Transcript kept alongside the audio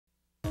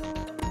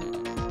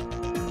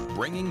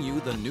bringing you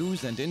the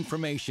news and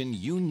information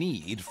you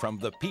need from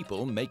the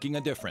people making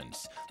a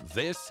difference.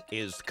 This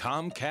is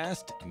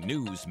Comcast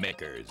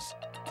NewsMakers.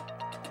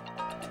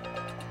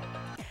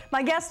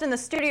 My guest in the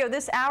studio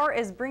this hour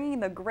is bringing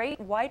the Great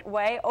White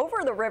Way over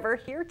the river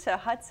here to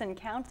Hudson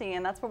County,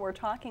 and that's what we're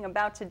talking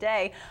about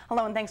today.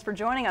 Hello and thanks for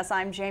joining us.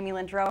 I'm Jamie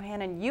Lynn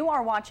Drohan, and you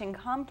are watching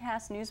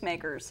Comcast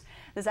NewsMakers.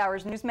 This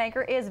hour's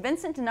newsmaker is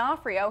Vincent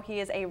D'Onofrio. He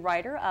is a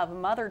writer of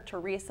Mother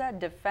Teresa,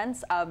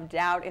 Defense of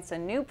Doubt. It's a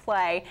new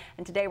play,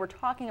 and today we're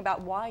talking about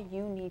why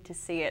you need to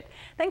see it.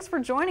 Thanks for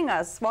joining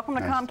us. Welcome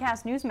to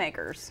Comcast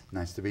NewsMakers.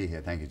 Nice to be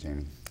here. Thank you,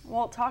 Jamie.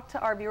 Well, talk to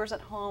our viewers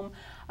at home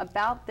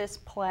about this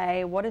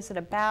play. What is it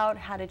about?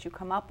 How did you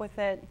come up with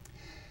it?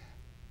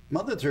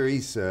 Mother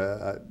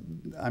Teresa,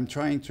 I'm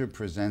trying to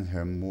present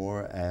her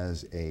more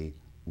as a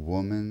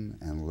woman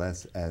and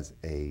less as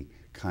a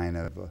kind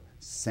of a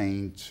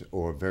saint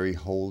or very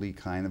holy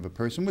kind of a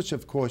person, which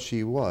of course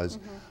she was.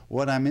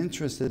 What I'm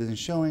interested in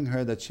showing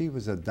her that she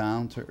was a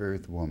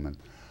down-to-earth woman,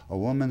 a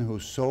woman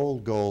whose sole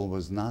goal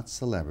was not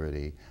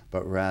celebrity,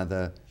 but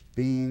rather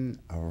being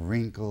a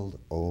wrinkled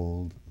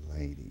old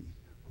lady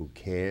who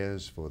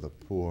cares for the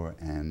poor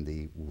and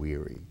the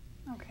weary.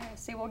 Okay,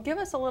 see, well, give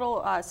us a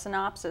little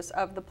synopsis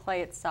of the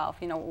play itself.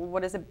 You know,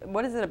 what is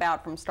it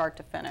about from start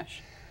to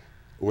finish?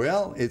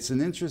 Well, it's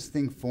an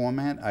interesting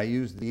format. I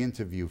use the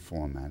interview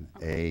format.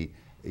 Okay.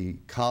 A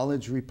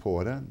college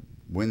reporter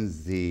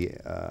wins the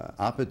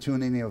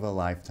opportunity of a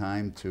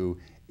lifetime to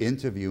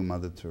interview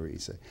Mother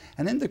Teresa.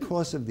 And in the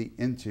course of the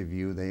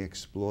interview, they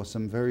explore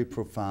some very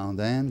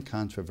profound and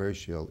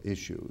controversial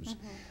issues.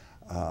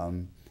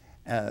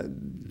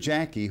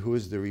 Jackie, who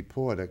is the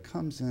reporter,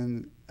 comes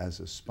in as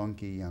a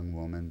spunky young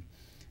woman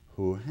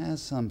who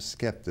has some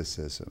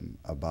skepticism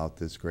about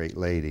this great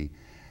lady.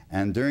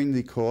 And during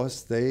the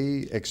course,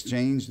 they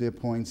exchange their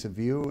points of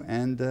view,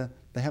 and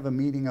they have a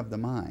meeting of the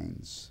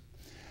minds.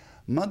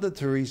 Mother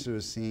Teresa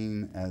is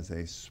seen as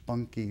a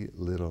spunky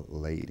little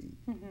lady.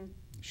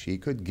 She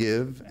could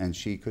give and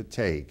she could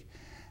take.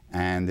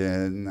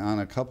 And on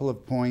a couple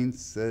of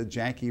points,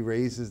 Jackie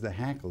raises the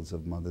hackles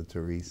of Mother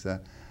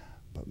Teresa.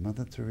 But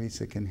Mother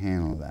Teresa can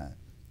handle that.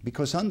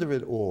 Because under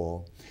it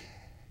all,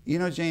 you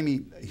know,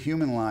 Jamie,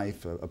 human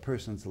life, a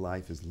person's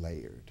life is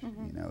layered.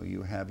 You know,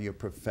 you have your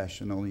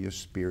professional, your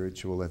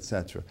spiritual,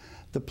 etc.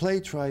 The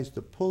play tries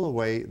to pull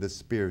away the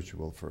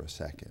spiritual for a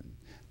second,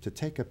 to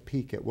take a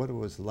peek at what it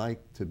was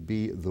like to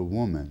be the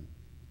woman,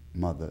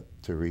 Mother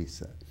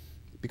Teresa.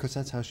 Because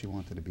that's how she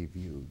wanted to be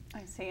viewed.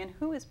 I see. And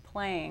who is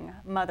playing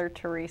Mother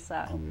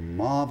Teresa? A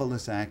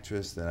marvelous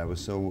actress that I was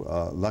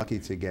so lucky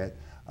to get.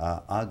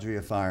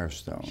 Audrey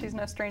Firestone. She's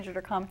no stranger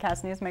to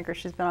Comcast NewsMakers.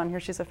 She's been on here.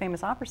 She's a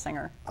famous opera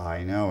singer.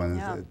 I know,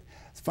 and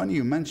it's funny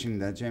you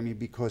mentioned that, Jamie,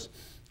 because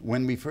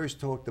when we first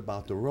talked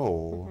about the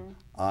role,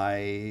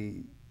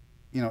 I,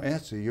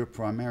 asked her, you're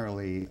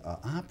primarily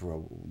opera.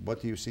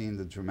 What do you see in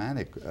the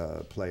dramatic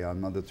play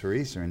on Mother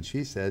Teresa? And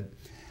she said,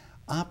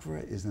 opera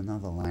is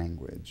another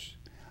language.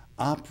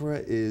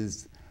 Opera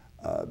is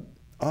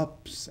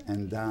ups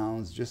and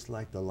downs, just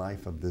like the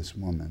life of this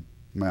woman.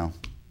 Well,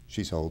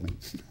 she's holding.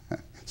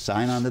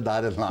 Sign on the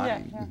dotted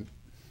line.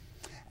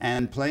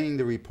 And playing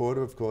the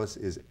reporter, of course,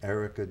 is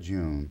Erica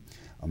June,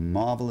 a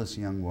marvelous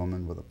young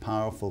woman with a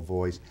powerful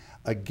voice.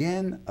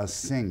 Again, a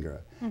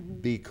singer,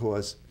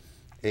 because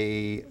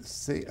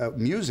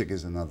music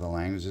is another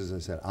language, as I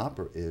said,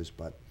 opera is,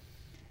 but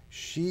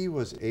she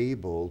was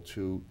able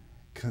to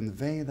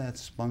convey that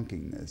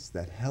spunkiness,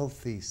 that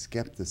healthy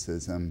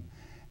skepticism,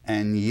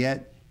 and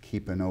yet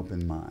keep an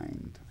open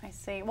mind. I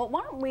see. Well,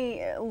 why don't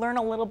we learn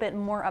a little bit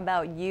more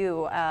about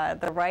you,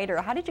 the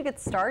writer. How did you get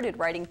started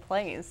writing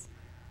plays?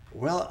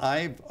 Well,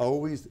 I've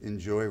always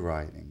enjoyed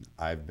writing.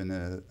 I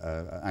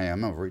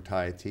am a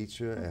retired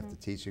teacher after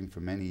teaching for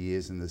many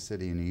years in the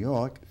city of New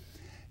York.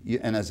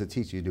 And as a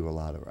teacher, you do a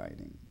lot of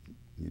writing.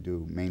 You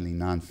do mainly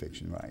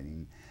nonfiction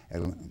writing,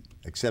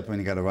 except when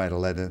you got to write a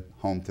letter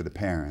home to the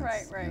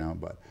parents. Right. You know,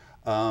 but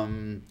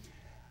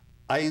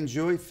I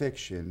enjoy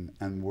fiction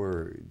and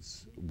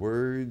words.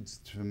 Words,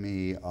 to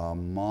me, are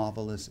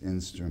marvelous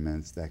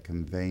instruments that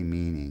convey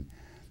meaning.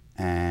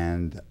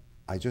 And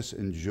I just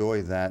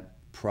enjoy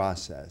that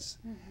process.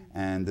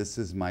 And this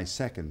is my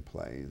second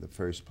play. The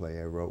first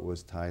play I wrote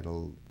was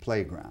titled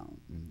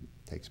Playground.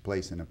 It takes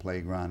place in a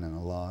playground in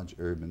a large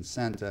urban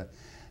center,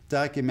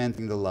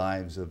 documenting the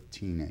lives of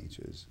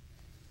teenagers.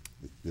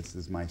 This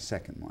is my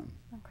second one.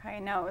 Okay,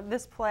 now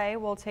this play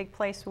will take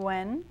place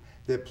when?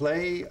 The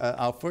play,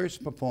 our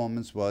first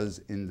performance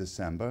was in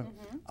December.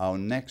 Our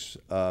next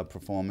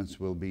performance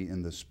will be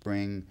in the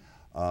spring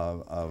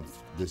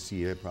of this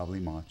year,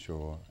 probably March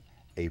or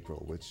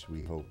April, which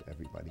we hope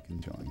everybody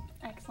can join.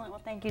 Excellent.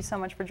 Well, thank you so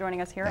much for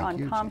joining us here Thank on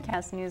you,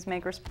 Comcast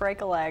NewsMakers.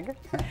 Break a leg.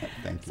 Thank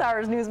you. This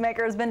hour's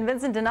newsmaker has been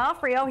Vincent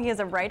D'Onofrio. He is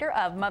a writer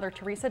of Mother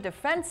Teresa,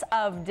 Defense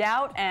of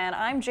Doubt. And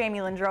I'm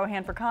Jamie Lynn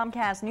Drohan for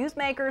Comcast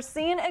NewsMakers,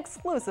 seen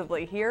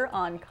exclusively here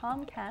on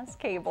Comcast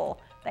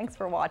Cable. Thanks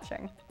for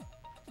watching.